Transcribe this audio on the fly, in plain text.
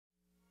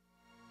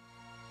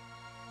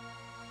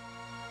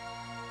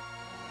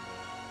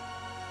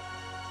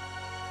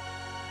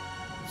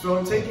So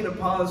I'm taking a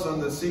pause on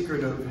the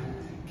secret of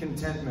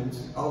contentment,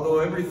 although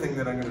everything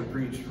that I'm going to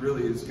preach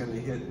really is going to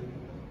hit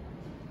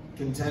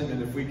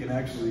contentment if we can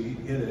actually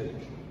hit it.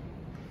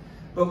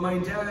 But my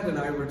dad and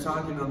I were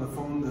talking on the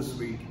phone this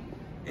week,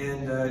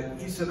 and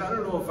he said, I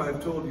don't know if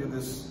I've told you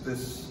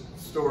this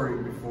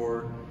story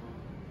before,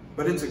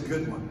 but it's a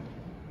good one.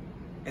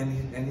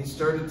 And he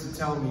started to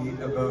tell me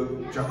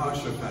about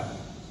Jehoshaphat,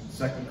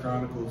 2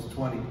 Chronicles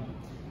 20.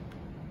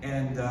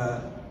 And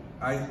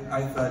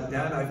I thought,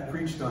 Dad, I've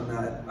preached on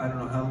that I don't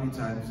know how many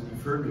times, and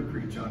you've heard me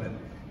preach on it.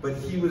 But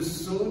he was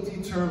so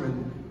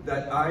determined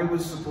that I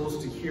was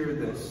supposed to hear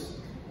this.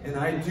 And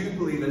I do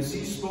believe, as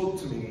he spoke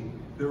to me,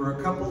 there were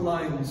a couple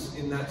lines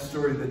in that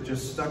story that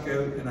just stuck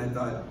out, and I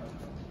thought,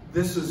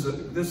 this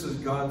is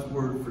God's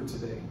word for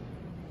today.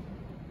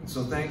 And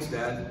so thanks,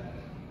 Dad,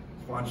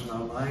 watching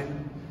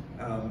online.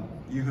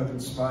 You have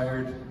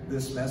inspired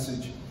this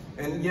message.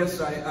 And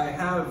yes, I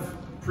have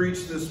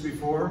preached this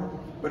before,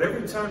 but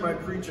every time I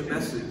preach a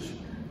message,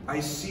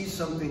 I see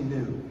something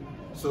new.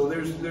 So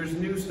there's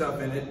new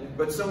stuff in it,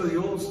 but some of the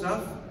old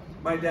stuff,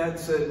 my dad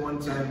said one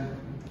time,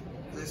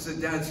 I said,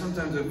 Dad,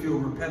 sometimes I feel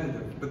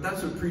repetitive, but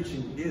that's what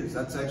preaching is.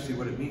 That's actually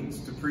what it means.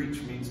 To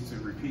preach means to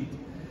repeat.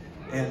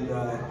 And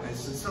I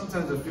said,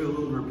 sometimes I feel a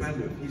little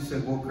repetitive. He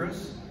said, well,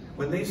 Chris,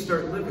 when they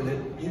start living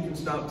it, you can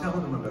stop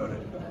telling them about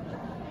it.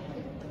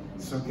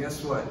 So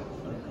guess what?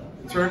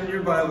 Turn in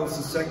your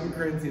Bibles to 2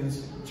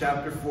 Corinthians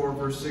chapter 4,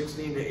 verse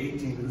 16 to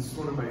 18. This is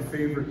one of my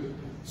favorite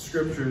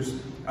scriptures.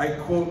 I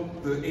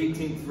quote the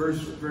 18th verse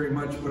very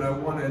much, but I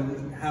want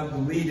to have the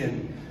lead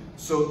in.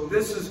 So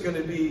this is going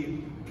to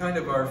be kind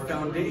of our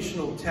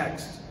foundational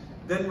text.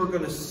 Then we're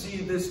going to see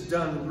this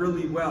done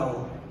really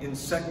well in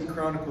 2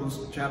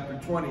 Chronicles chapter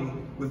 20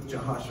 with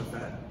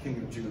Jehoshaphat, king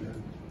of Judah.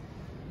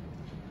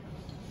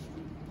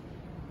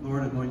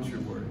 Lord, anoint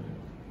your word.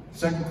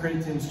 2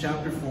 Corinthians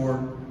chapter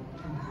 4,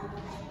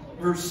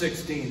 verse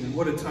 16, and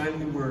what a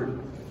timely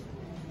word.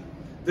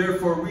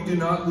 Therefore we do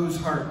not lose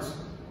heart,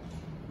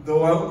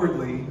 though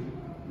outwardly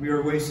we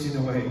are wasting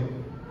away,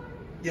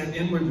 yet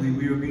inwardly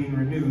we are being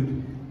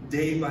renewed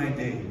day by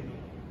day.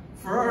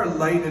 For our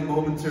light and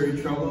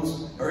momentary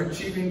troubles are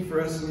achieving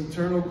for us an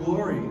eternal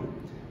glory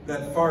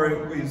that far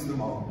outweighs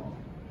them all.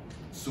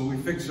 So we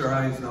fix our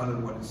eyes not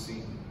on what is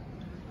seen,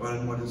 but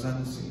on what is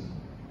unseen.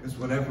 Because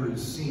whatever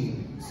is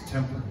seen is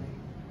temporary,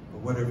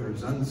 but whatever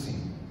is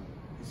unseen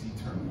is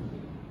eternal.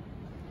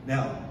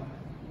 Now,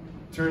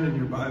 turn in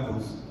your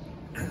Bibles.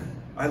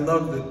 I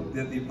love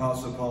that the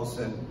Apostle Paul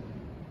said,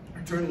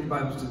 turn in your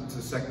Bibles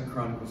to 2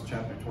 Chronicles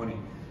chapter 20.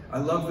 I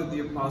love that the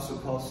Apostle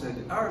Paul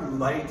said, our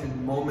light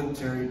and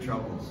momentary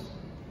troubles.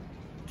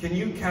 Can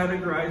you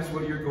categorize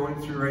what you're going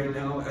through right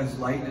now as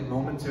light and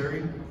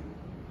momentary?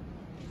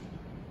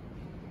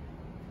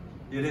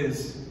 It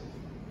is.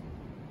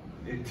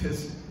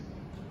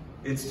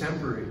 It's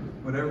temporary.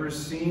 Whatever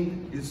is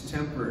seen is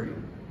temporary.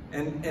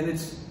 And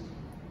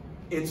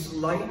it's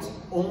light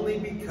only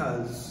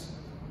because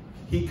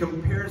he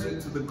compares it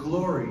to the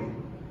glory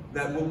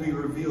that will be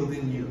revealed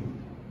in you.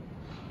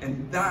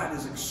 And that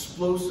is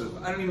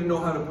explosive. I don't even know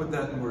how to put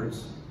that in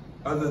words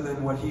other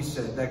than what he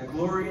said. That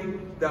glory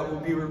that will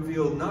be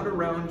revealed not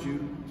around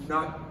you,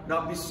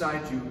 not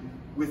beside you,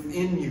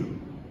 within you.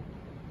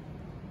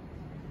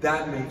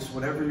 That makes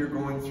whatever you're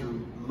going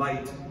through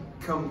light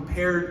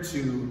compared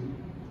to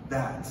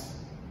that.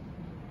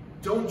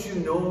 Don't you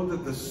know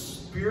that the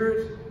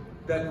Spirit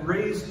that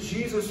raised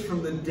Jesus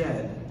from the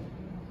dead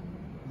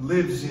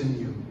lives in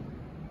you?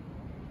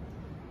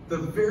 The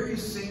very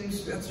same,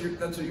 that's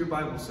what your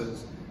Bible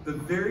says. The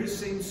very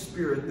same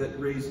Spirit that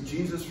raised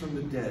Jesus from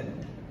the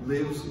dead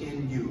lives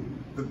in you.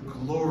 The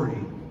glory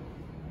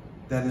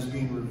that is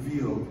being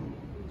revealed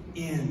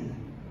in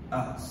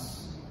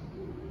us.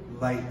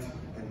 Light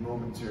and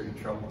momentary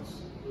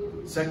troubles.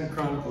 2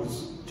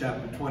 Chronicles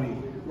chapter 20.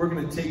 We're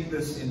going to take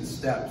this in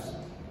steps.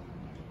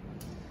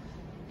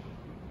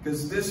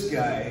 Because this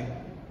guy,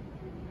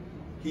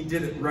 he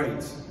did it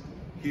right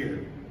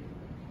here.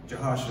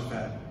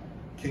 Jehoshaphat,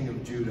 king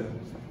of Judah.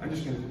 I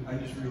just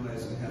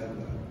realized I had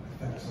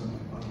effects on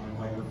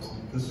my mic.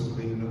 This will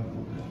clean it up a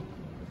little bit.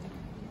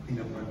 Clean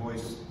up my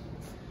voice.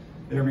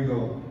 There we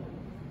go.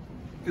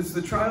 Because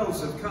the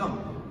trials have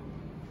come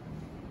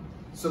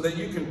so that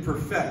you can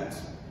perfect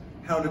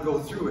how to go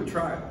through a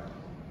trial.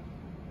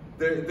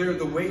 They're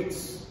the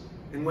weights.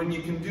 And when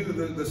you can do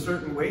the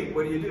certain weight,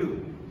 what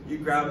do? You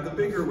grab the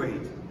bigger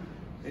weight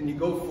and you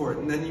go for it.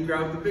 And then you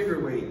grab the bigger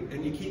weight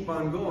and you keep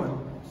on going.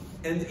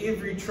 And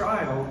every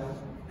trial,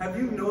 have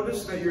you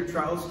noticed that your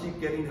trials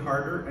keep getting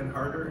harder and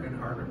harder and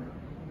harder?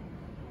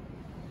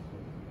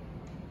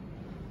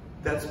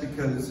 That's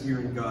because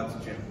you're in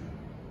God's gym.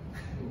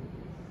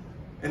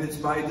 And it's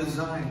by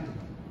design.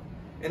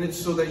 And it's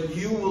so that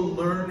you will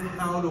learn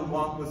how to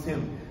walk with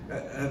Him.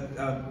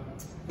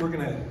 We're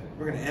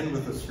gonna end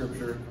with a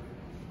scripture.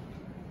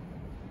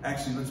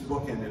 Actually, let's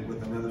bookend it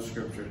with another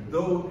scripture.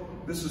 Though,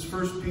 this is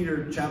 1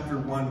 Peter chapter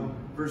 1,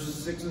 verses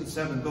 6 and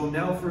 7. Though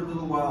now for a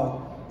little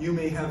while you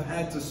may have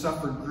had to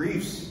suffer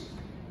griefs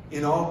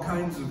in all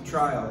kinds of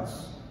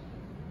trials.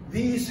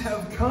 These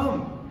have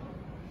come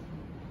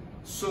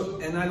So,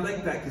 and I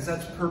like that because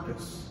that's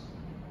purpose.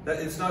 That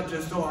it's not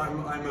just, oh,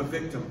 I'm a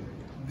victim.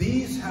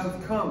 These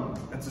have come,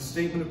 that's a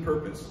statement of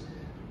purpose,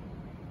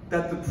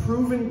 that the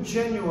proven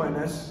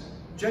genuineness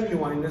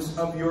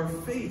of your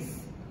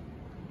faith.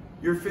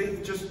 Your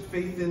faith, just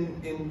faith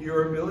in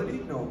your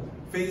ability? No.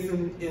 Faith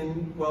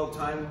in well,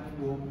 time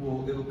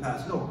it'll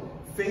pass. No.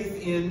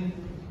 Faith in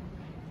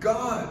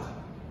God.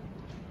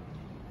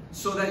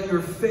 So that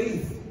your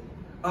faith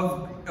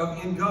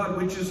in God,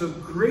 which is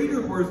of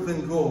greater worth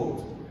than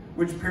gold,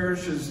 which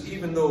perishes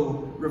even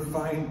though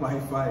refined by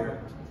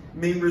fire,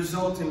 may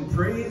result in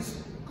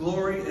praise,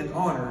 glory, and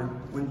honor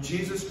when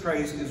Jesus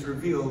Christ is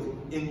revealed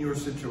in your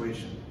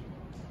situation.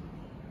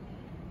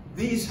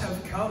 These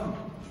have come.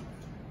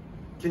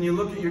 Can you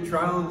look at your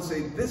trial and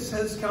say, this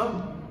has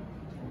come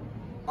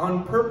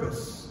on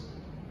purpose?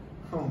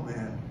 Oh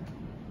man.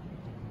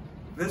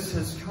 This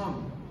has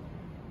come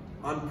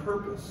on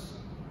purpose.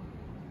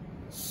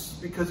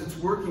 Because it's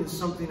working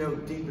something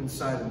out deep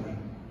inside of me.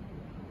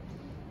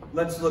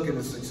 Let's look at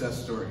a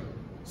success story.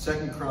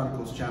 2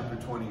 Chronicles chapter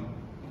 20.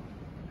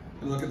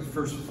 And look at the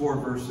first 4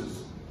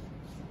 verses.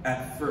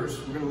 At first,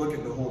 we're going to look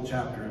at the whole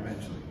chapter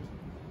eventually.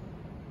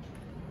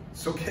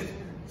 So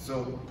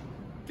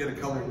get a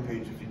coloring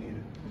page if you need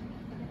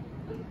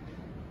it.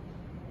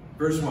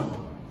 Verse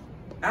 1.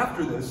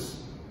 After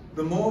this,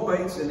 the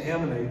Moabites and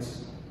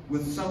Ammonites,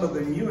 with some of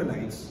the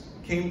Meunites,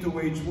 came to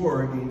wage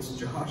war against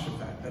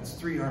Jehoshaphat. That's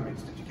 3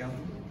 armies. Did you count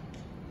them?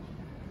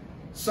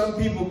 Some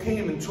people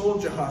came and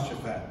told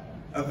Jehoshaphat,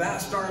 a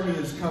vast army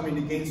is coming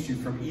against you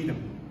from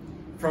Edom,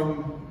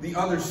 from the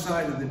other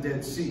side of the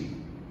Dead Sea.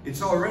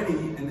 It's already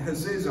in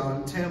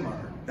Hazazon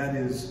Tamar, that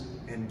is,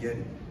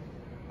 En-Gedi.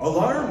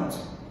 Alarmed,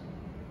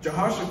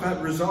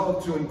 Jehoshaphat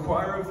resolved to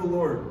inquire of the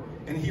Lord,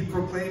 and he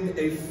proclaimed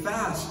a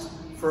fast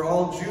for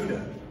all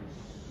Judah.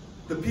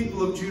 The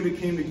people of Judah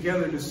came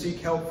together to seek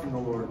help from the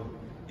Lord.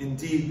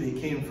 Indeed,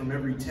 they came from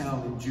every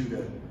town in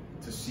Judah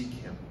to seek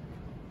him.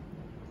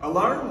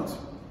 Alarmed?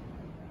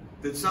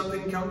 Did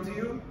something come to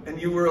you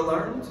and you were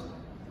alarmed?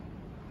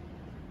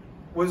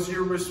 Was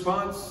your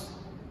response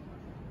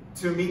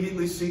to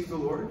immediately seek the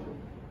Lord?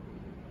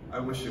 I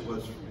wish it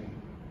was for me.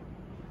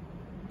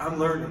 I'm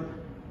learning.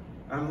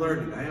 I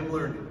am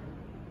learning.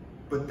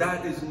 But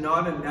that is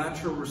not a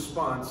natural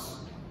response.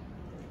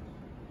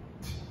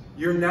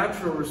 Your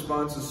natural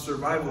response is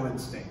survival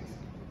instinct.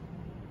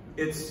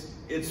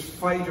 It's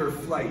fight or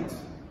flight.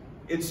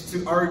 It's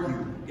to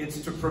argue.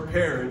 It's to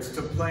prepare. It's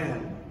to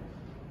plan.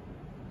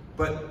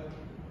 But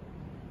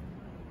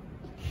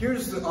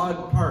here's the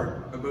odd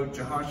part about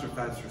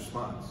Jehoshaphat's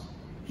response.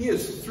 He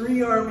has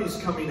 3 armies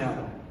coming at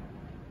him.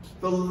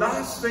 The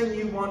last thing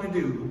you want to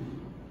do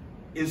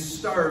is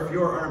starve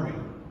your army.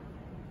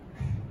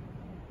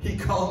 He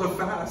called a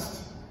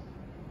fast.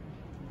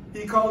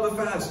 He called a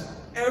fast.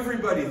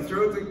 Everybody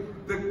throughout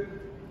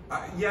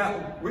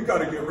yeah, we got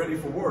to get ready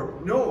for war.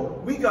 No,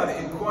 we got to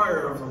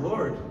inquire of the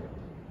Lord.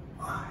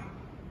 Why?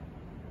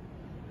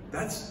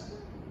 That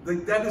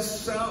is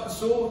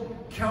so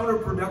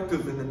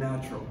counterproductive in the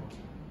natural.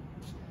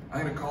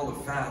 I'm going to call a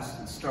fast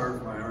and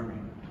starve my army.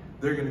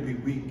 They're going to be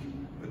weak,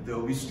 but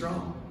they'll be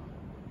strong.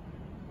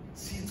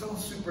 See, it's all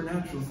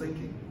supernatural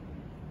thinking.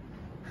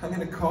 I'm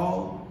going to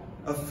call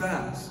a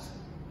fast.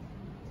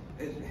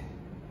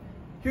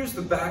 Here's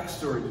the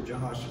backstory to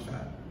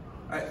Jehoshaphat.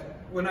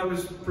 When I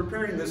was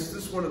preparing this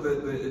is one of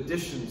the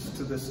additions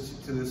to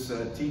this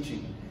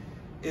teaching,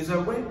 is I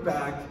went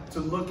back to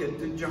look at,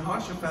 did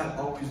Jehoshaphat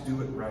always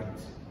do it right?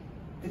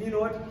 And you know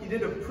what? He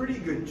did a pretty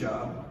good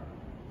job.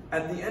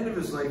 At the end of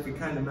his life, he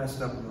kind of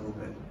messed up a little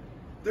bit.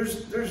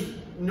 There's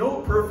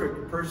no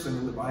perfect person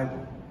in the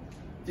Bible.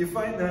 Do you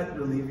find that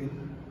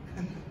relieving?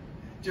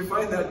 Do you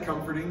find that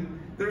comforting?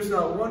 There's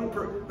not one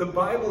the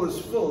Bible is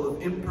full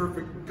of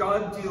imperfect,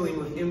 God dealing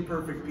with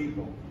imperfect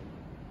people.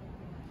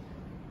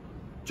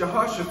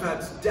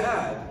 Jehoshaphat's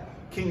dad,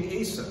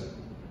 King Asa,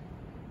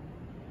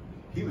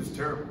 he was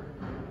terrible.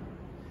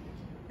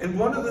 And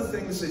one of the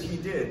things that he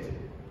did,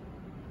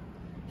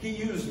 he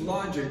used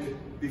logic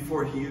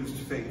before he used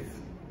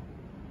faith.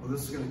 Well,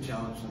 this is going to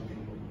challenge some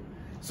people.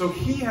 So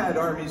he had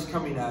armies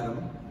coming at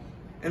him,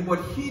 and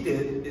what he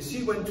did is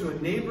he went to a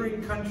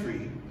neighboring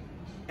country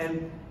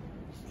and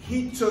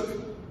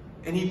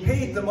he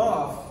paid them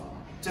off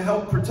to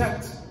help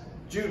protect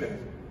Judah.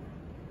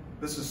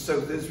 This is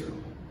South Israel.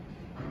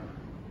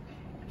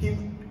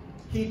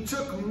 He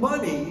took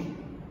money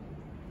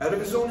out of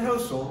his own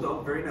household,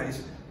 oh, very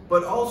nice,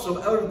 but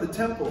also out of the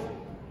temple,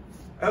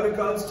 out of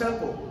God's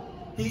temple.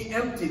 He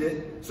emptied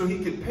it so he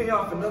could pay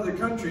off another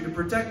country to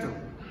protect him.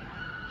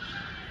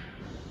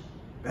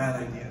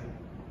 Bad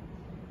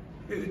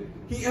idea.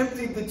 He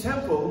emptied the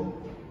temple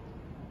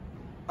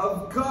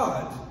of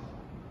God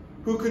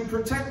who could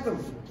protect them.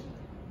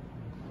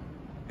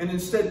 And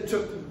instead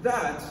took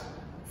that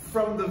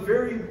from the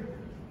very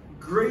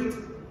great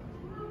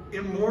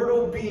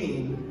immortal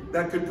being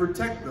that could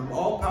protect them,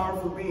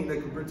 all-powerful being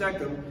that could protect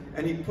them,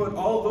 and he put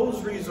all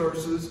those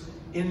resources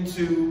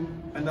into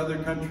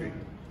another country.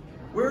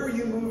 Where are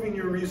you moving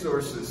your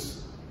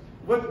resources?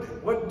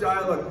 What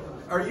dialogue?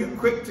 Are you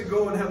quick to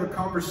go and have a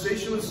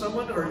conversation with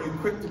someone, or are you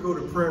quick to go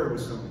to prayer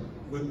with someone?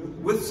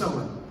 With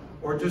someone,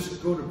 or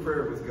just go to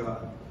prayer with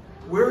God?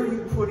 Where are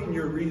you putting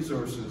your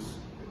resources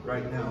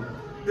right now?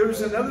 There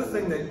was another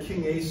thing that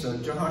King Asa,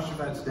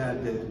 Jehoshaphat's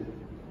dad, did.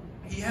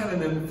 He had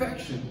an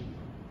infection,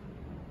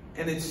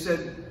 and it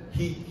said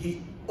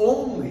he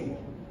only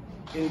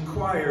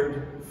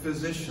inquired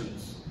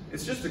physicians.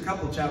 It's just a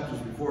couple chapters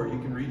before. You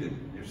can read it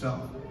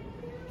yourself.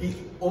 He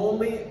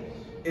only,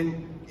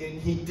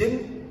 he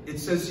didn't, it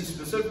says he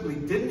specifically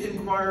didn't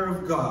inquire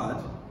of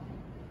God,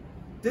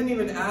 didn't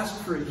even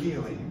ask for a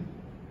healing.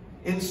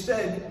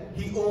 Instead,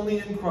 he only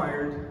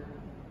inquired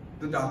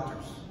the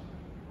doctors.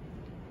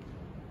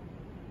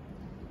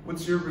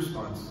 What's your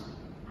response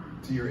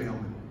to your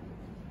ailment?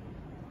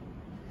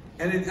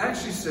 And it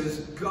actually says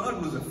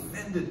God was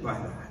offended by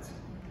that.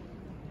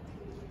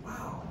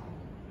 Wow.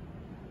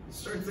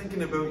 Start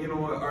thinking about,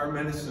 our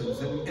medicines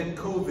and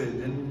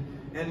COVID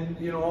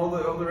and all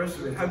the rest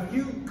of it. Have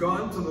you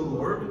gone to the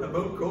Lord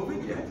about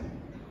COVID yet?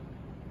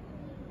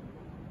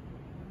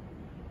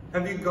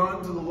 Have you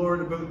gone to the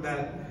Lord about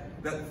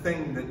that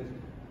thing that,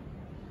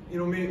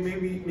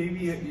 maybe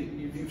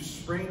you've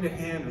sprained a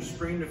hand or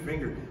sprained a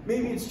finger.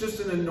 Maybe it's just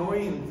an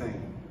annoying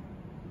thing.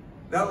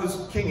 That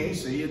was King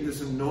Asa. He had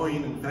this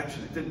annoying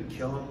infection. It didn't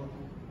kill him.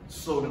 It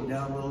slowed him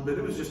down a little bit.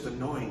 It was just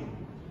annoying.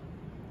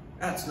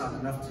 That's not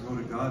enough to go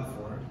to God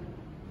for.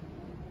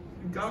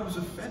 And God was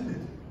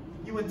offended.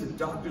 You went to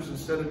doctors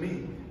instead of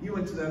me. You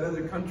went to that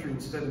other country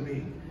instead of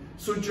me.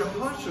 So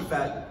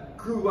Jehoshaphat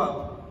grew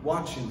up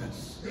watching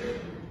this.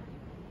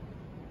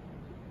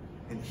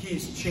 And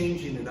he's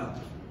changing it up.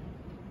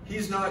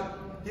 He's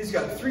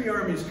got 3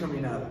 armies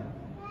coming at him.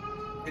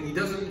 And he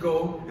doesn't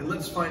go and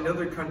let's find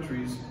other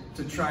countries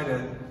to try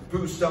to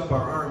boost up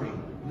our army.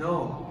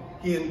 No.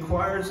 He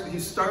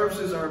starves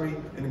his army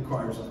and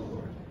inquires of the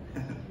Lord.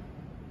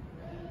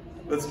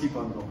 Let's keep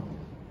on going.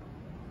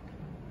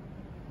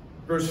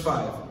 Verse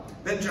 5.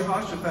 Then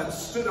Jehoshaphat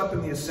stood up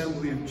in the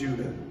assembly of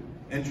Judah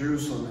and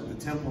Jerusalem at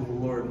the temple of the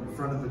Lord in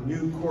front of the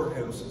new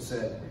courthouse and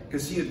said,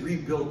 because he'd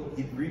rebuilt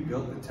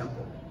the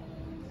temple.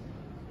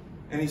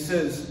 And he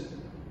says,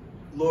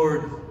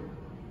 Lord,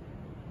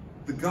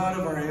 the God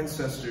of our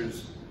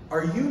ancestors,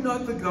 are you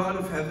not the God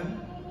of heaven,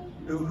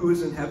 who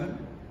is in heaven?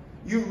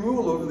 You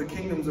rule over the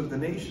kingdoms of the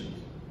nations.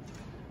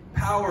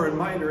 Power and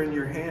might are in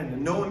your hand,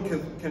 and no one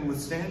can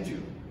withstand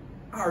you.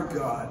 Our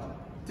God,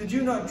 did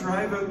you not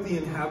drive out the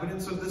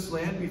inhabitants of this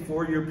land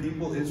before your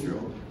people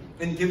Israel,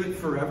 and give it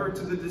forever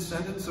to the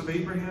descendants of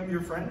Abraham,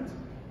 your friend?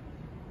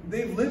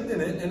 They've lived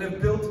in it and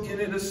have built in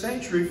it a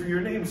sanctuary for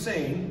your name,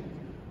 saying,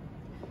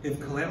 if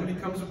calamity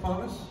comes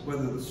upon us,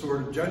 whether the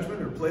sword of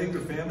judgment or plague or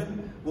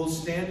famine, we'll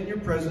stand in your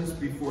presence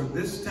before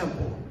this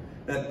temple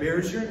that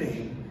bears your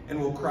name, and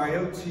will cry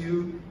out to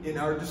you in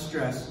our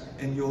distress,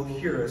 and you'll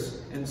hear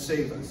us and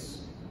save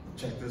us.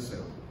 Check this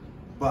out.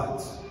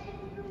 But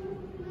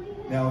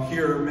now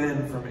here are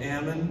men from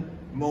Ammon,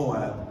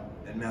 Moab,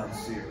 and Mount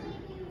Seir.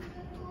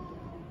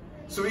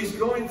 So he's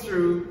going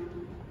through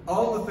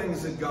all the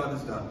things that God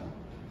has done.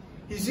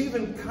 He's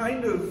even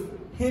kind of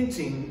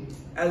hinting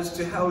as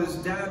to how his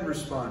dad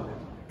responded,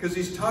 because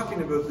he's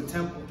talking about the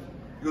temple.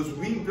 He goes,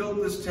 we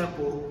built this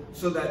temple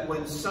so that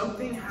when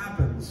something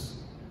happens,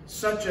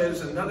 such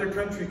as another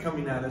country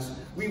coming at us,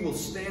 we will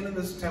stand in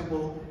this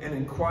temple and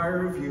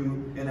inquire of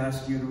you and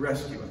ask you to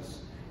rescue us.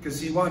 Because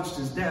he watched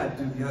his dad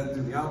do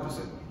the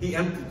opposite. He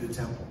emptied the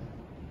temple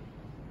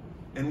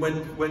and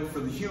went for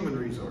the human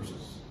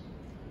resources.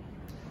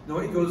 No,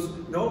 he goes,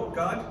 no,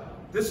 God,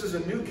 this is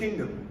a new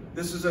kingdom.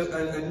 This is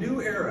a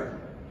new era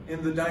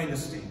in the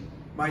dynasty.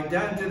 My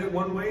dad did it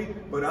one way,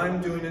 but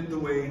I'm doing it the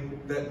way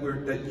that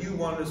you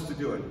want us to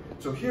do it.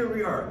 So here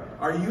we are.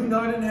 Are you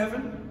not in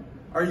heaven?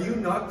 Are you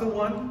not the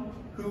one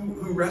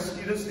who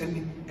rescued us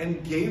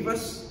and gave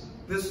us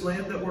this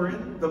land that we're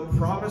in, the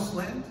promised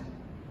land?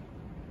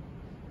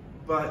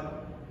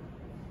 But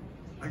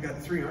I got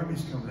 3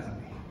 armies coming at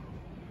me.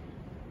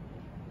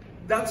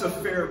 That's a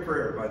fair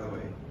prayer, by the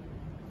way.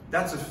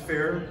 That's a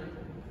fair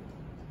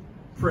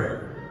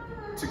prayer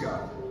to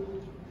God.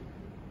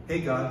 Hey,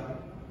 God,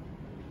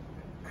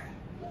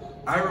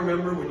 I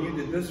remember when you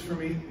did this for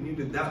me, and you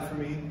did that for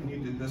me, and you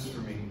did this for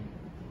me.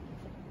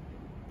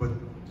 But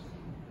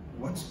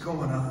what's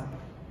going on?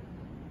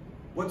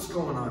 What's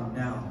going on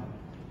now?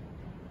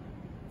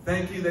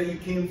 Thank you that you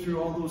came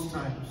through all those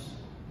times.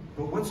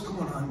 But what's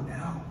going on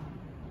now?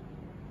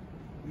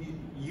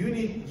 You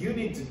need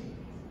to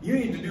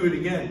do it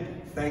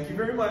again. Thank you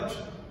very much,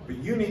 but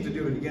you need to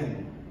do it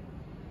again.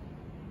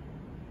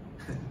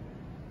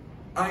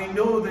 I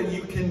know that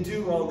you can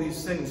do all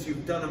these things.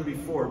 You've done them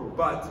before,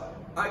 but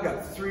I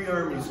got 3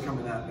 armies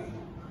coming at me.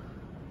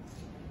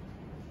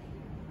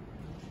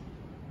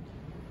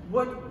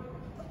 What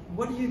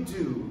do you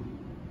do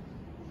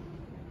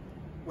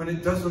when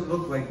it doesn't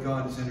look like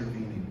God is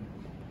intervening?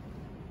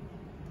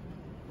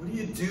 What do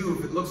you do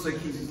if it looks like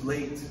he's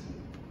late?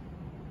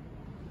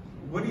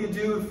 What do you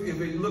do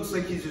if it looks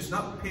like he's just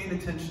not paying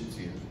attention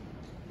to you?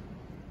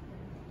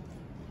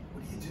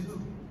 What do you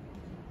do?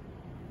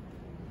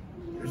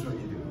 Here's what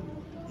you do.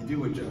 You do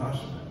what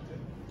Jehoshaphat did.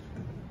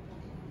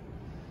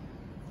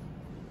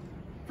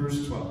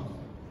 Verse 12.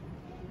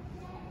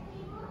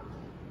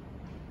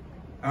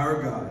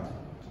 Our God,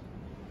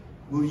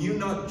 will you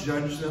not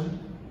judge them?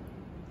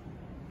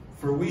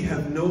 For we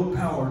have no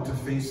power to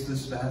face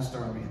this vast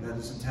army that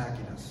is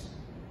attacking us.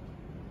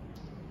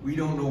 We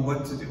don't know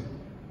what to do.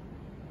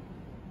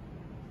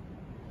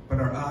 But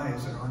our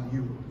eyes are on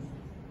you.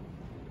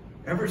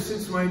 Ever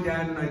since my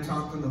dad and I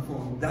talked on the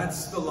phone,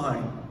 that's the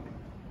line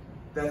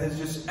that has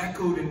just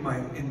echoed in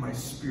my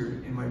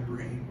spirit, in my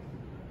brain.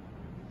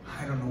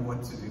 I don't know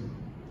what to do,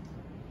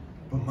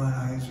 but my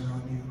eyes are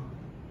on you.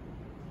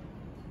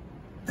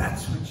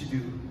 That's what you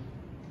do.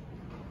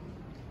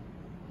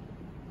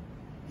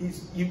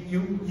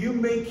 You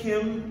make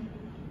him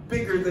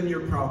bigger than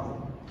your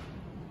problem.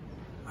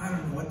 I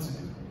don't know what to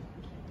do,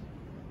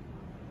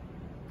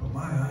 but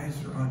my eyes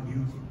are on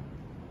you.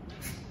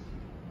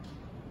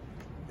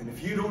 And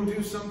if you don't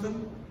do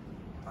something,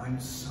 I'm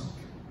sunk.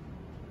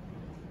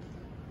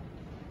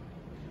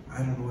 I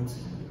don't know what to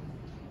do.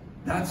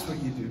 That's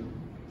what you do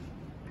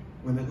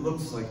when it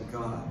looks like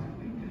God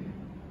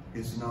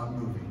is not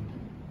moving.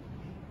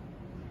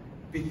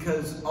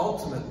 Because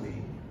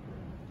ultimately,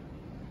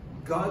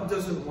 God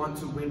doesn't want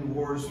to win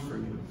wars for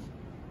you.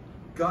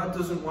 God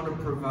doesn't want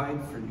to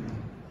provide for you.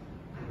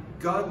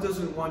 God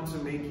doesn't want to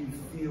make you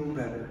feel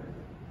better.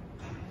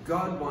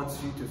 God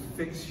wants you to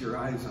fix your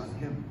eyes on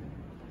him.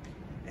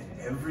 And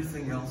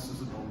everything else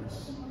is a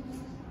bonus.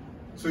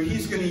 So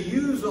he's going to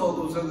use all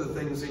those other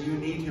things that you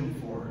need him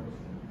for.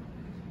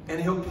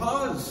 And he'll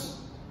pause.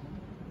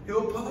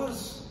 He'll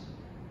pause.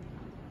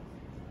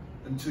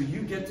 Until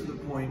you get to the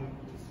point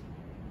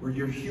where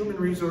your human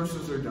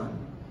resources are done.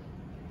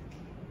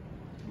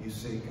 And you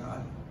say,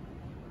 God,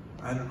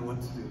 I don't know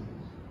what to do.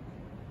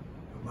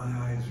 But my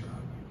eyes are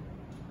on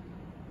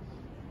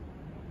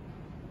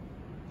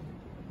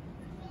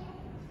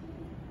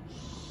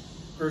you.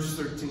 Verse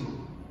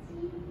 13.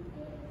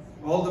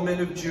 All the men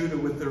of Judah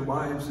with their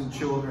wives and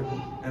children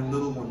and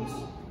little ones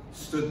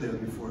stood there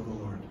before the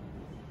Lord.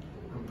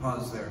 And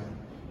pause there.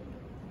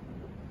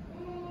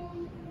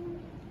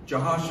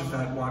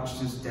 Jehoshaphat watched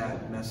his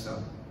dad mess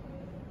up.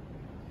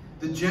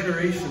 The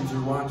generations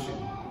are watching.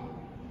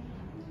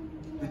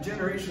 The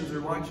generations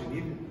are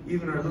watching.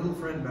 Even our little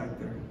friend back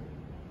there.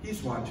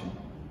 He's watching.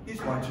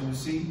 He's watching to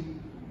see.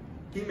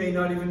 He may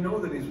not even know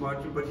that he's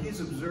watching, but he's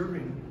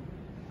observing.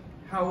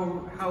 How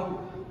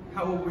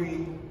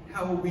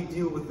will we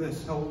deal with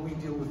this? How will we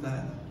deal with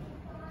that?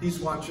 He's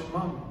watching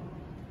mom.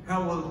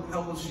 How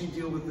will she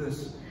deal with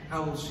this?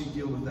 How will she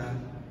deal with that?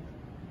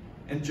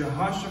 And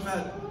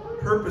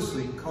Jehoshaphat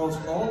purposely calls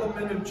all the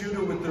men of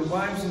Judah with their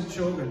wives and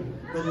children,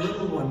 the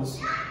little ones,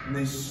 and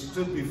they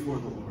stood before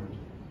the Lord.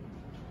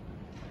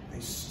 They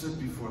stood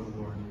before the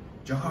Lord.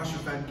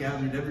 Jehoshaphat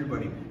gathered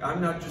everybody.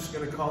 I'm not just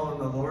going to call on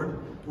the Lord.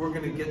 We're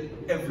going to get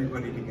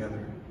everybody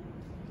together.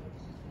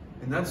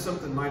 And that's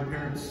something my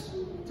parents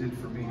did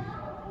for me.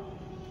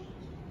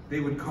 They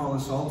would call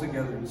us all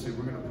together and say,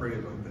 we're going to pray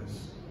about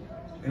this.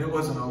 And it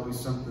wasn't always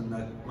something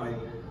that my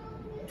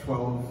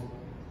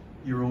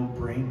 12-year-old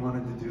brain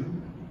wanted to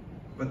do,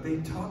 but they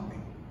taught me.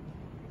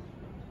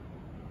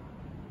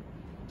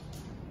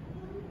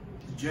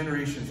 The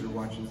generations are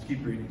watching. Let's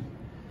keep reading.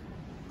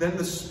 Then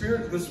the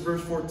Spirit, this is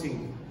verse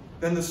 14.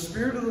 Then the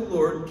Spirit of the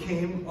Lord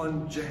came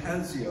on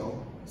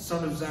Jehaziel,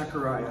 son of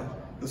Zechariah,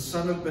 the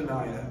son of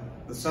Benaiah,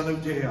 the son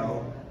of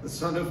Jael, the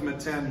son of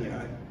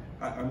Mattaniah.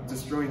 I'm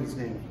destroying his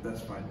name, but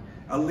that's fine.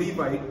 A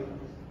Levite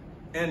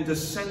and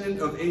descendant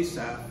of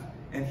Asaph,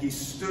 and he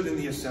stood in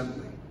the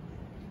assembly.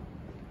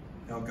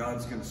 Now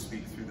God's going to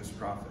speak through this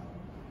prophet.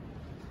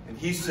 And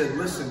he said,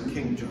 listen,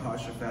 King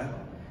Jehoshaphat,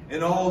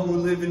 and all who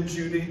live in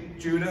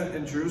Judah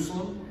and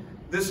Jerusalem,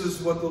 this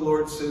is what the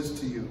Lord says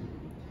to you.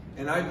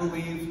 And I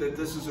believe that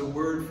this is a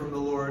word from the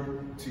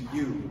Lord to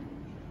you.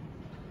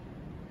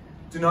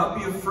 Do not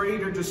be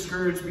afraid or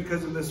discouraged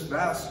because of this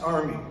vast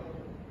army.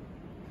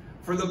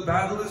 For the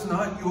battle is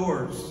not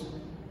yours,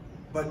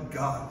 but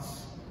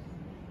God's.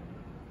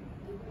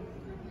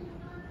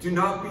 Do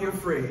not be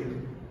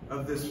afraid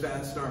of this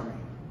vast army,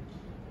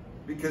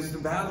 because the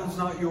battle's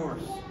not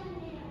yours.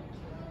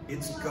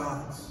 It's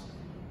God's.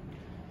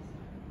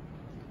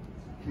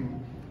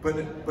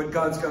 But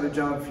God's got a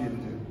job for you to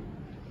do.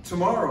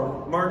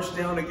 Tomorrow, march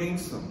down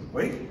against them.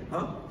 Wait,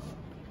 huh?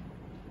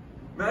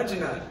 Imagine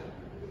that.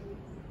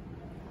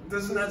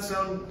 Doesn't that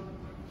sound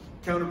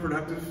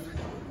counterproductive?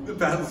 The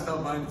battle's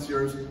not mine, it's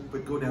yours,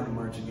 but go down and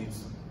march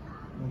against them.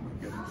 Oh my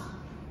goodness.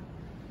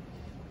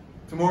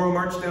 Tomorrow,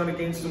 march down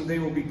against them. They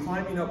will be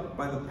climbing up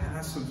by the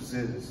pass of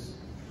Ziz.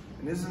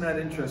 And isn't that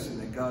interesting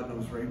that God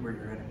knows right where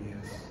your enemy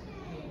is?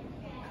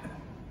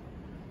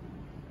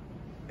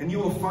 And you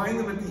will find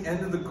them at the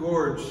end of the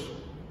gorge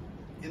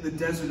in the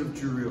desert of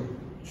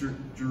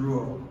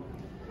Jeruel.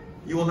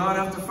 You will not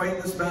have to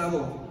fight this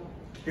battle.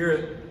 Hear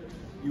it.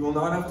 You will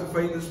not have to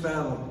fight this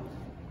battle.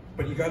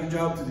 But you got a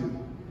job to do.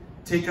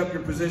 Take up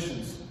your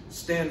positions.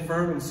 Stand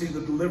firm and see the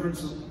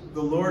deliverance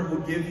the Lord will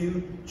give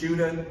you,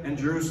 Judah and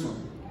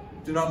Jerusalem.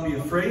 Do not be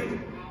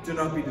afraid. Do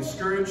not be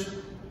discouraged.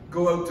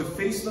 Go out to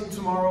face them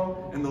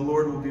tomorrow, and the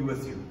Lord will be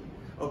with you.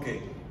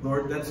 Okay,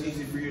 Lord, that's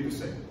easy for you to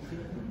say.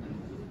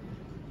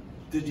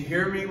 Did you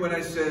hear me when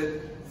I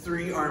said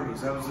 3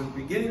 armies? That was the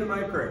beginning of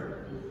my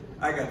prayer.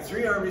 I got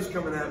 3 armies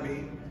coming at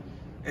me,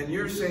 and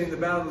you're saying the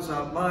battle's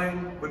not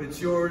mine, but it's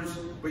yours,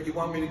 but you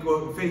want me to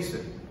go out and face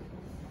it.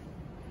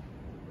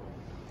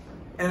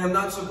 And I'm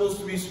not supposed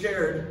to be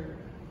scared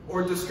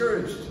or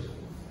discouraged.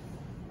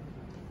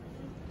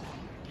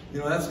 You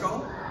know what that's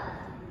called?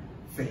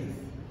 Faith.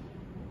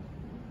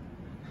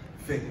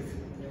 Faith.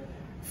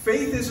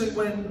 Faith isn't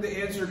when the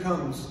answer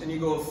comes and you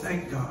go,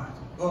 thank God.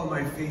 Oh,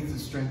 my faith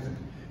is strengthened.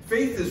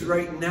 Faith is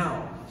right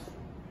now.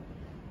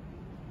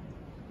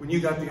 When you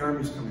got the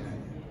armies coming at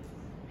you.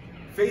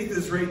 Faith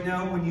is right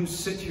now when you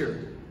sit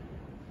here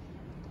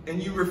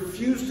and you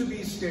refuse to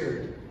be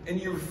scared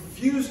and you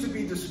refuse to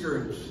be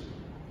discouraged.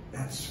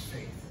 That's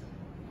faith.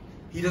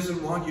 He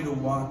doesn't want you to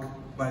walk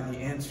by the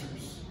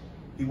answers.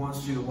 He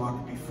wants you to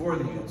walk before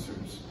the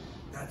answers.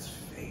 That's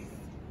faith.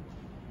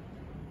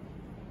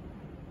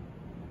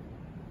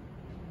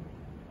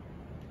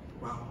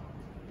 Wow.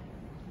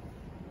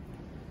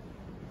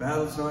 The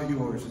battle's not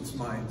yours, it's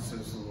mine,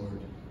 says the Lord.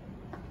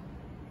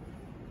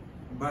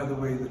 And by the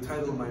way, the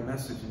title of my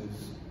message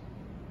is,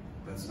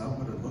 that's not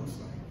what it looks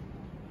like.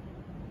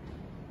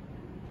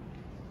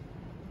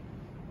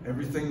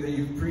 Everything that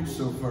you've preached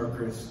so far,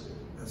 Chris,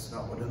 that's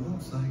not what it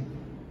looks like.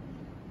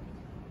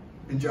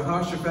 And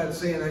Jehoshaphat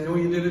saying, I know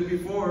you did it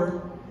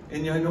before,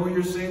 and I know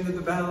you're saying that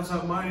the battle's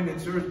not mine,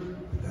 it's yours,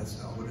 but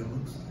that's not what it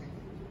looks like.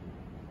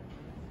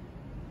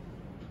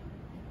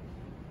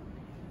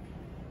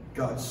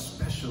 God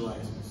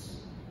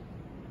specializes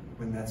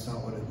when that's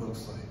not what it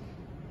looks like.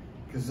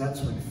 Because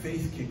that's when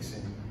faith kicks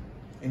in,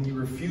 and you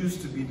refuse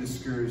to be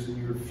discouraged, and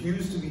you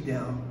refuse to be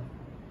down,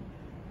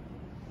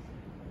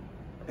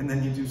 and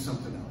then you do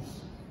something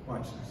else.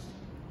 Watch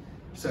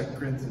this. 2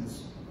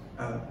 Corinthians,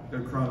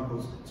 their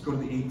Chronicles. Let's go to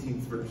the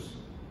 18th verse.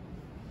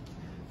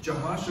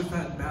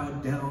 Jehoshaphat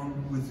bowed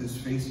down with his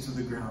face to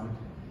the ground,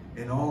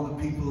 and all the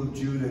people of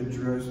Judah and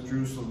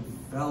Jerusalem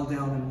fell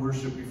down and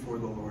worshiped before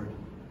the Lord.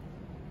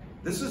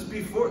 This is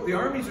before, the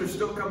armies are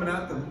still coming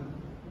at them.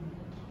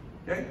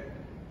 Okay?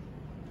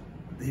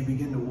 They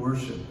begin to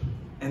worship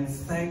and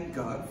thank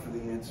God for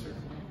the answer.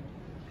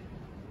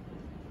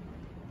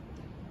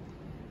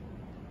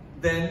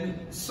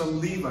 Then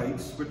some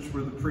Levites, which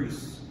were the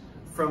priests,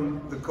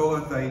 from the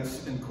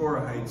Kohathites and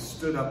Korahites,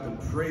 stood up and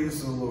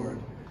praised the Lord,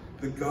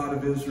 the God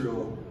of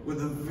Israel,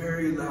 with a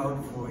very loud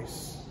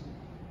voice.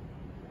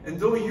 And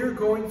though you're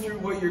going through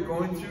what you're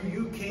going through,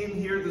 you came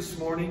here this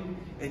morning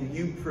and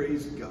you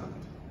praised God.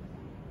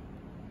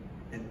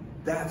 And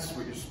that's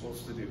what you're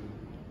supposed to do.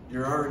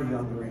 You're already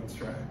on the right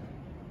track.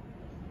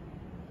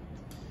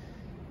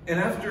 And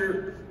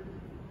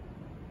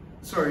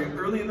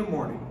early in the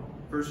morning,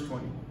 verse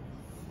 20.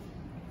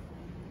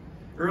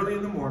 Early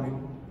in the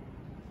morning,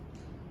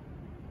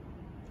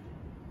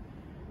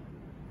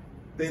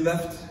 they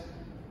left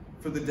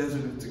for the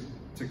desert of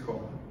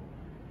Tekoa.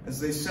 As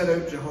they set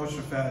out,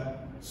 Jehoshaphat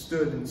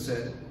stood and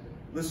said,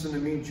 listen to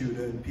me,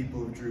 Judah and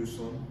people of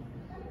Jerusalem.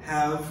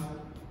 Have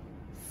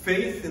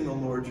faith in the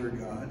Lord your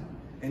God,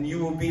 and you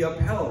will be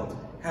upheld.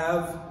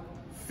 Have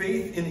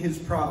faith in his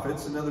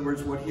prophets, in other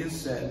words, what he has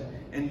said,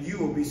 and you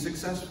will be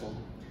successful.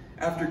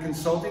 After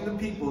consulting the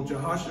people,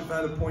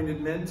 Jehoshaphat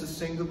appointed men to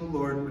sing to the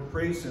Lord and to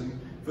praise him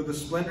for the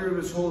splendor of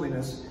his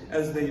holiness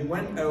as they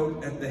went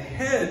out at the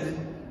head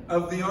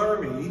of the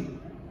army,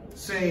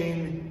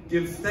 saying,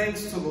 give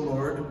thanks to the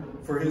Lord,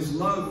 for his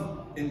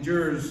love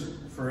endures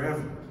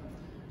forever.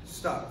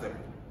 Stop there.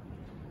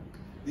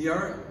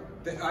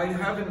 I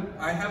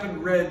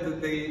haven't read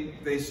that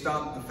they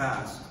stopped the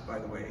fast, by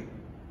the way.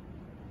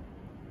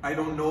 I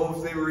don't know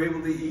if they were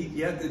able to eat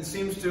yet. It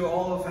seems to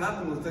all have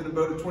happened within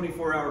about a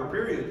 24-hour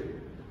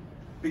period,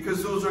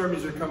 because those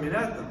armies are coming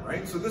at them,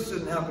 right? So this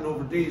didn't happen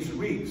over days or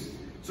weeks.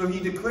 So he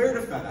declared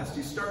a fast,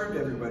 he starved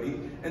everybody,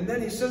 and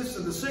then he says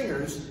to the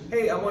singers,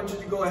 hey, I want you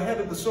to go ahead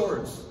of the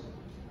swords.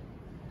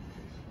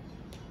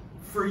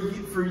 For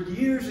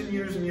years and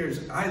years and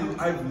years,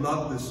 I've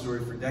loved this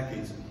story for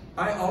decades.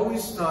 I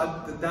always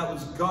thought that that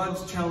was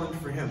God's challenge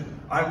for him.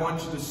 I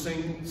want you to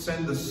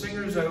send the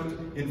singers out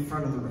in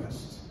front of the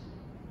rest.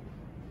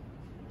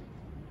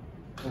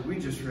 What we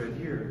just read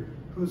here,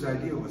 whose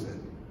idea was it?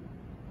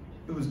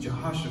 It was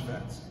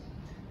Jehoshaphat's.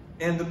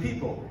 And the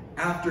people,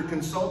 after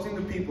consulting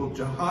the people,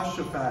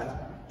 Jehoshaphat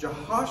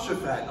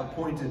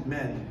appointed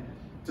men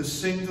to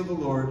sing to the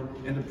Lord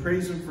and to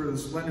praise him for the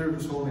splendor of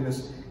his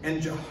holiness.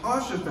 And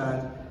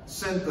Jehoshaphat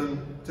sent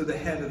them to the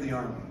head of the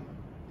army.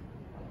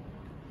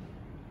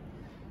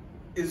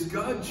 Is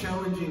God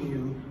challenging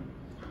you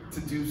to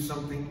do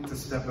something, to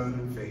step out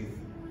in faith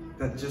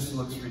that just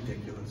looks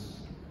ridiculous?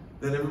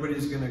 That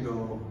everybody's going to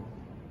go,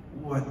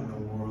 what in the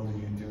world are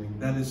you doing?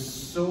 That is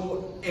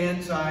so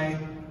anti-winning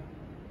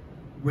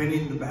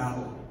the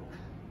battle.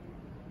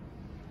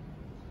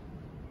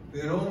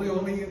 And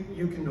only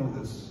you can know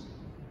this.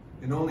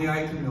 And only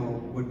I can know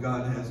what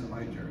God has in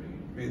my journey.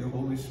 May the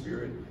Holy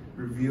Spirit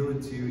reveal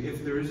it to you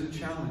if there is a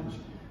challenge.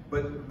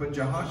 But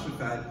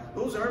Jehoshaphat,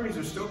 those armies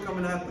are still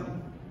coming at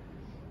them.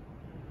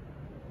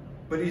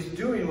 But he's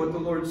doing what the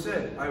Lord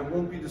said. I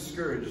won't be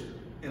discouraged,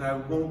 and I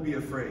won't be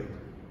afraid.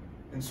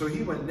 And so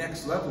he went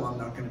next level. I'm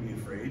not going to be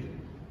afraid.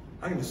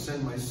 I'm going to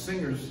send my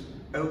singers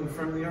out in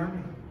front of the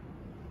army.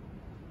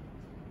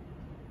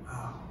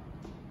 Wow.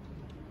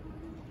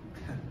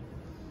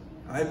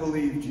 I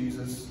believe,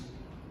 Jesus.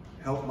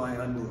 Help my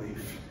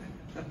unbelief.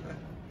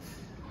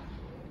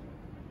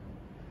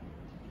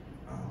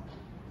 Wow.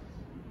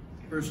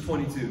 Verse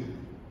 22.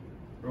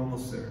 We're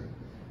almost there.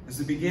 As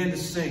they began to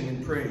sing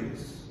and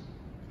praise,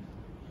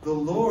 the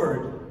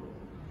Lord,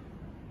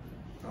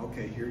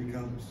 okay, here he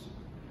comes,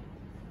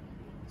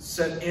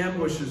 set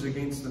ambushes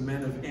against the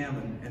men of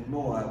Ammon and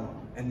Moab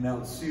and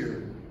Mount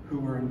Seir, who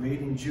were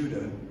invading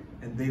Judah,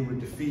 and they were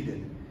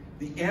defeated.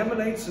 The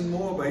Ammonites and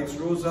Moabites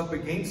rose up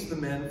against the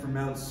men from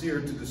Mount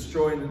Seir to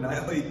destroy and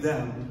annihilate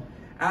them.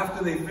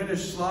 After they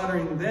finished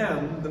slaughtering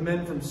them, the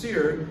men from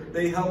Seir,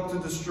 they helped to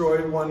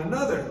destroy one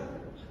another.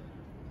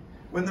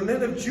 When the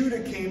men of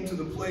Judah came to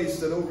the place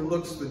that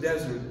overlooks the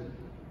desert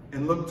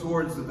and looked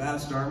towards the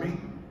vast army,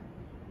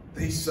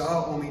 they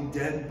saw only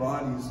dead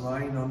bodies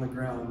lying on the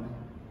ground.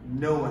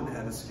 No one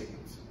had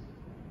escaped.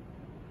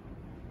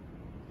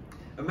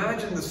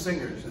 Imagine the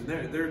singers, and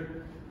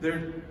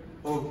they're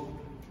oh,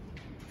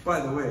 by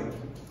the way,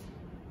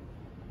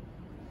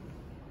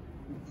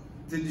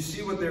 did you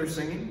see what they were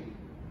singing?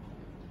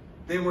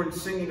 They weren't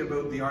singing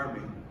about the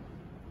army.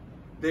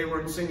 They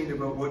weren't singing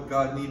about what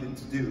God needed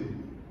to do.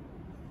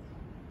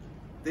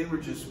 They were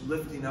just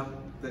lifting up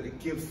that it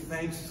gives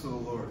thanks to the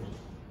Lord,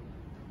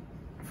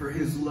 for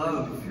his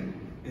love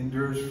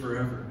endures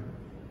forever.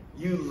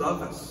 You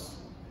love us,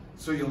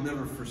 so you'll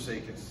never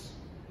forsake us.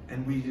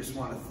 And we just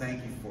want to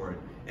thank you for it.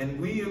 And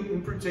we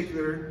in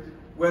particular,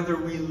 whether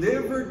we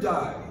live or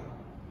die,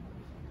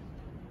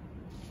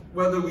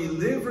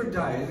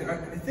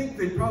 I think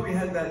they probably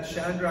had that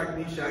Shadrach,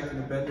 Meshach, and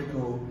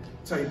Abednego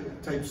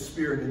type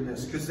spirit in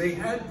this, because they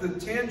had the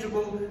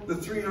tangible, the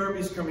three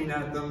armies coming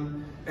at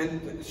them,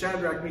 and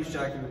Shadrach,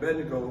 Meshach, and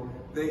Abednego,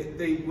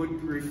 they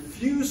would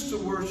refuse to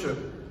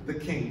worship the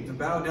king, to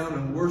bow down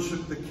and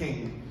worship the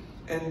king,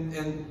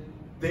 and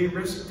they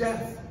risked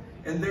death.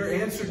 And their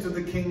answer to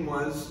the king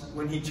was,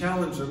 when he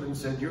challenged them and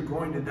said, you're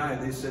going to die,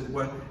 they said,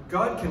 well,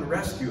 God can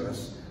rescue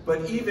us,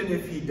 but even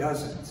if he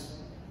doesn't,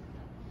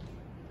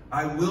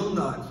 I will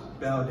not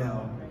bow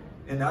down,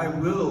 and I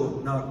will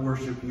not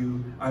worship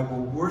you. I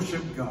will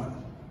worship God.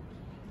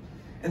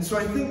 And so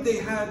I think they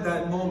had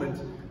that moment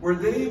where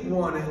they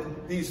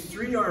wanted these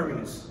three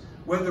armies,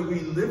 whether we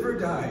live or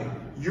die,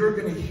 you're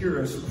going to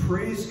hear us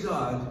praise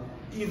God,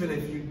 even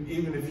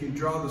if you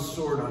draw the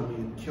sword on me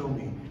and kill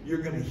me.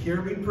 You're going to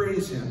hear me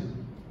praise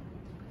him.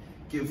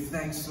 Give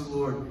thanks to the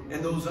Lord.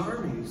 And those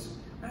armies,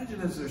 imagine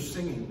as they're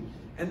singing,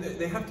 and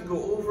they have to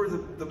go over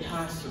the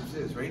pass of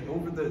Ziz, right?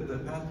 Over the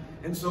path.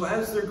 And so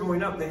as they're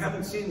going up, they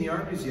haven't seen the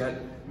armies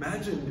yet.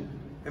 Imagine,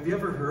 have you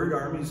ever heard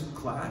armies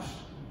clash?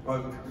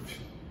 Well,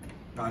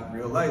 not in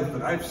real life,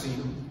 but I've seen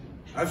them.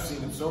 I've seen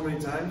them so many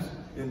times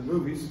in the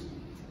movies.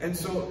 And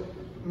so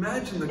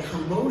imagine the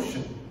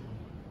commotion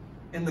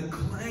and the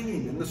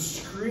clanging and the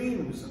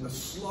screams and the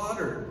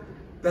slaughter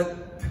that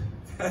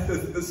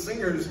the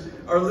singers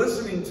are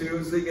listening to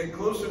as they get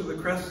closer to the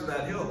crest of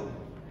that hill.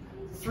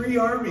 Three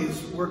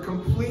armies were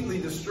completely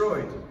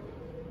destroyed.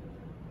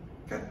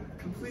 Okay?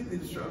 Completely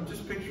destroyed. I'm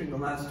just picturing the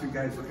last two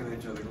guys looking at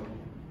each other going,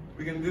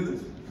 we gonna do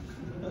this?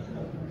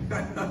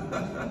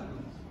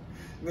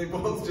 And they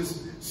both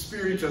just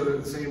spear each other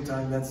at the same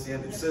time. That's the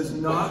end. It says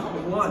not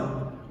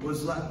one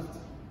was left.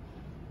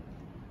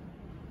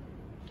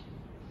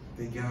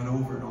 They got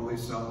over and all they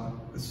saw,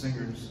 the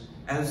singers,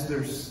 as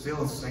they're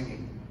still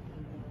singing.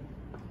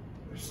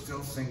 They're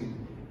still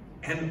singing.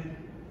 And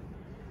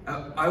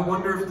I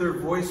wonder if their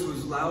voice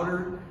was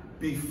louder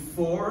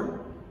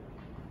before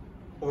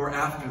or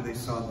after they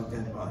saw the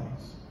dead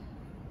bodies.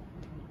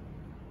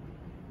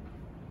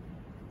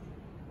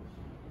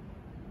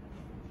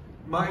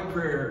 My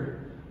prayer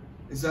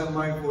is that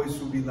my voice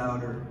will be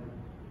louder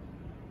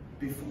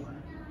before.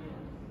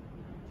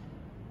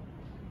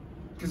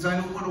 Because I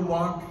don't want to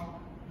walk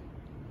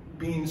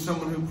being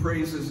someone who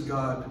praises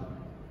God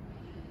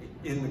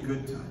in the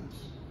good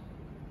times,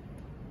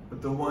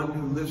 but the one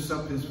who lifts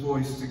up his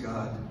voice to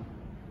God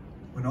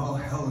when all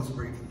hell is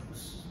breaking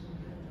loose.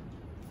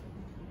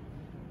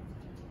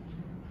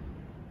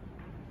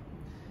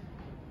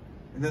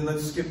 And then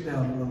let's skip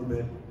down a little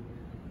bit.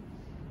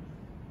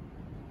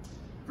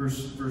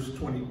 Verse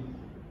 20.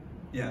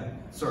 Yeah,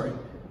 sorry.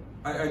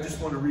 I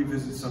just want to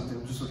revisit something.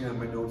 I'm just looking at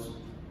my notes.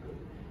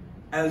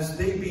 As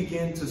they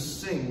began to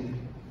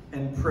sing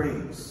and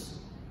praise,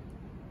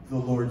 the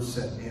Lord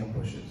set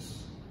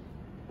ambushes.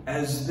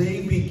 As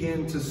they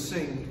began to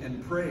sing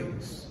and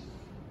praise,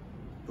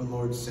 the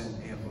Lord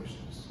sent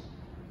ambushes.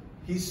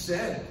 He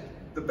said,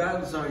 the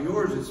battle's not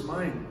yours, it's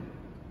mine.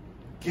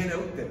 Get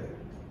out there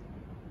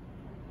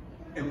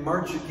and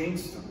march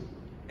against them.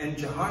 And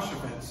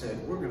Jehoshaphat said,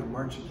 we're going to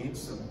march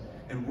against them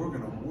and we're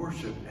going to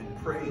worship and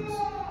praise,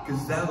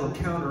 because that'll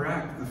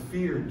counteract the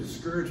fear and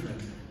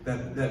discouragement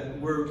that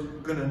we're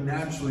going to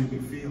naturally be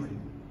feeling.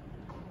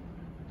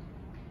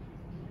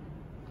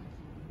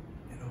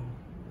 You know,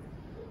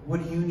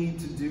 what do you need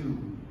to do?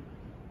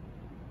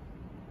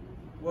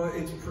 Well,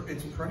 it's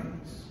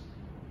praise.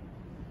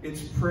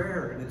 It's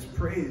prayer and it's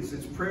praise.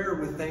 It's prayer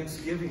with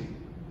thanksgiving.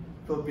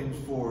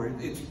 Philippians 4.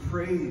 It's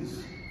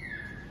praise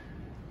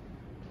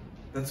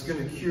that's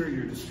going to cure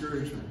your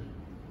discouragement.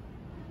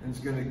 And it's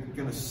going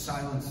to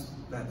silence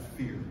that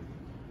fear.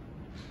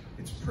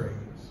 It's praise.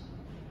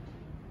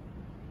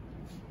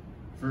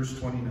 Verse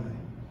 29.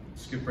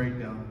 Skip right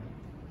down.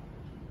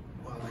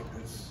 Oh, I like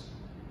this.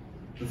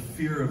 The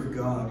fear of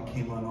God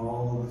came on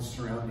all the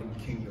surrounding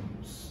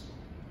kingdoms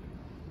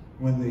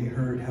when they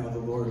heard how the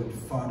Lord had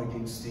fought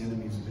against the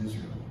enemies of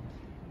Israel.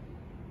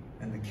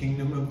 And the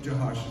kingdom of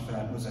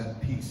Jehoshaphat was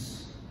at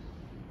peace,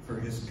 for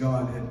his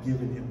God had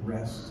given him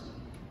rest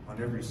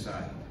on every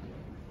side.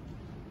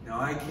 Now,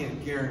 I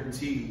can't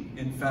guarantee,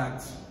 in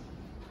fact,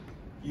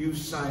 you've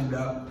signed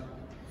up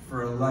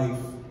for a life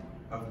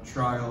of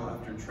trial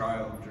after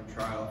trial after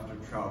trial after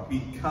trial,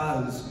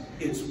 because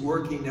it's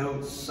working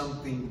out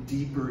something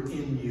deeper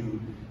in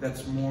you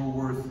that's more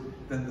worth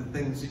than the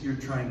things that you're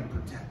trying to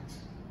protect.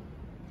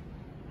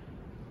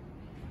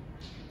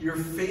 Your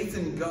faith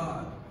in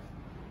God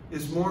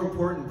is more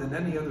important than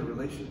any other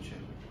relationship.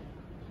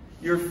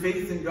 Your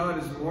faith in God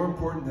is more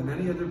important than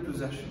any other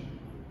possession.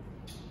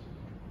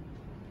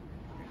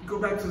 Go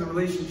back to the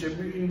relationship.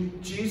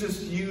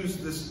 Jesus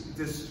used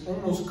this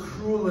almost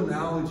cruel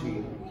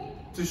analogy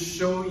to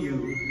show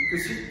you,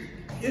 because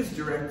his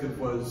directive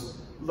was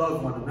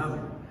love one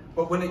another.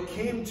 But when it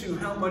came to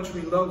how much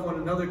we love one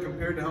another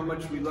compared to how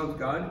much we love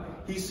God,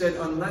 he said,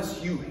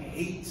 unless you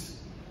hate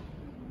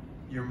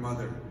your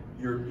mother,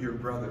 your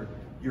brother,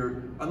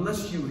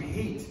 unless you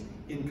hate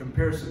in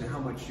comparison to how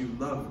much you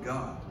love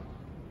God,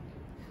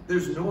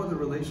 there's no other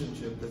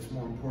relationship that's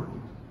more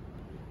important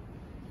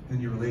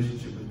than your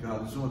relationship with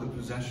God. There's no other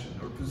possession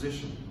or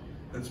position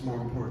that's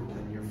more important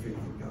than your faith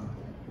in God.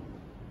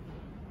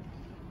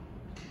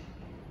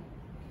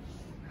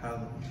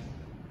 Hallelujah.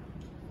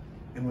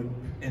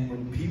 And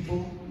when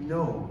people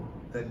know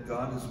that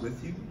God is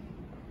with you,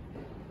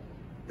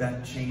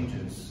 that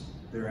changes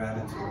their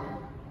attitude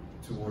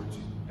towards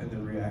you and their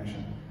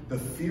reaction. The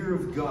fear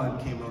of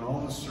God came on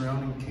all the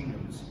surrounding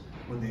kingdoms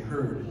when they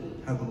heard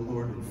how the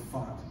Lord had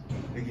fought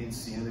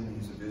against the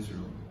enemies of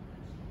Israel.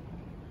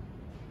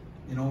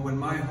 You know, when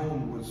my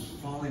home was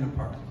falling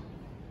apart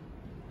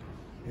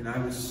and I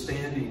was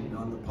standing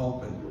on the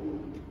pulpit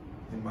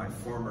in my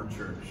former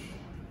church,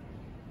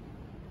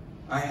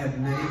 I had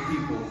many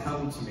people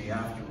come to me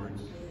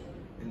afterwards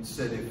and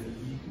said, if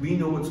we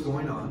know what's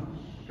going on,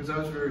 because I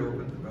was very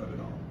open about it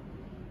all,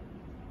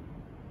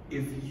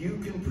 if you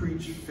can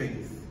preach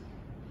faith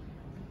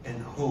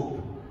and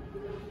hope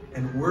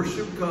and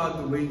worship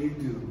God the way you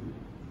do,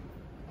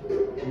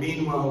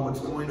 meanwhile what's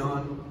going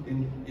on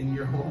in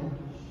your home,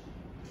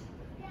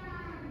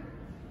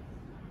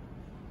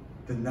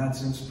 then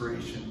that's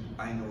inspiration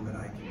I know that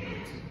I can go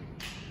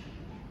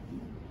to.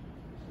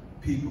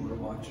 People are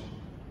watching.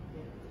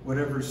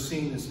 Whatever's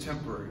seen is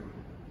temporary,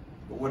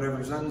 but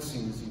whatever's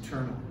unseen is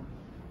eternal.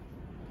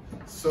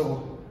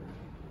 So,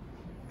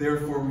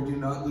 therefore, we do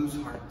not lose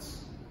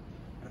hearts.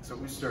 That's what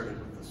we started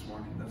with this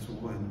morning. That's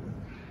what we'll end with.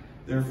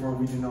 Therefore,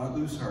 we do not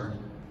lose heart,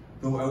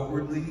 though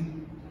outwardly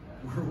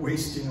we're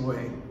wasting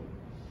away,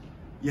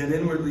 yet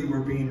inwardly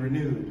we're being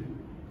renewed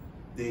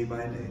day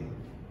by day.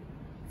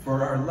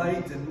 For our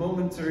light and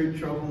momentary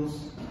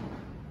troubles,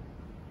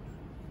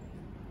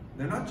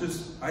 they're not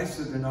just, I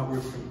said they're not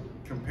worth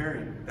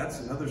comparing. That's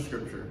another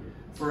scripture.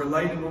 For our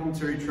light and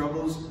momentary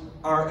troubles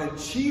are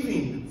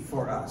achieving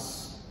for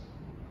us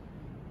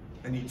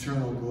an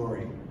eternal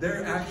glory.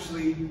 They're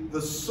actually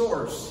the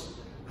source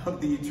of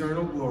the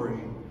eternal glory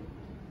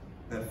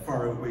that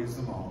far outweighs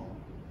them all.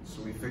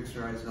 So we fix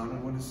our eyes not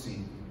on what is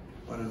seen,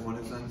 but on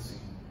what is unseen.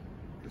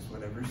 Because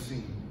whatever's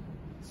seen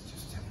is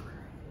just temporary.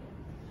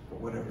 But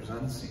whatever's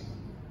unseen,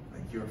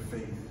 like your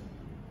faith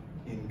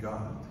in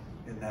God,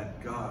 and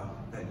that God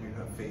that you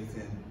have faith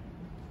in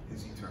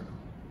is eternal.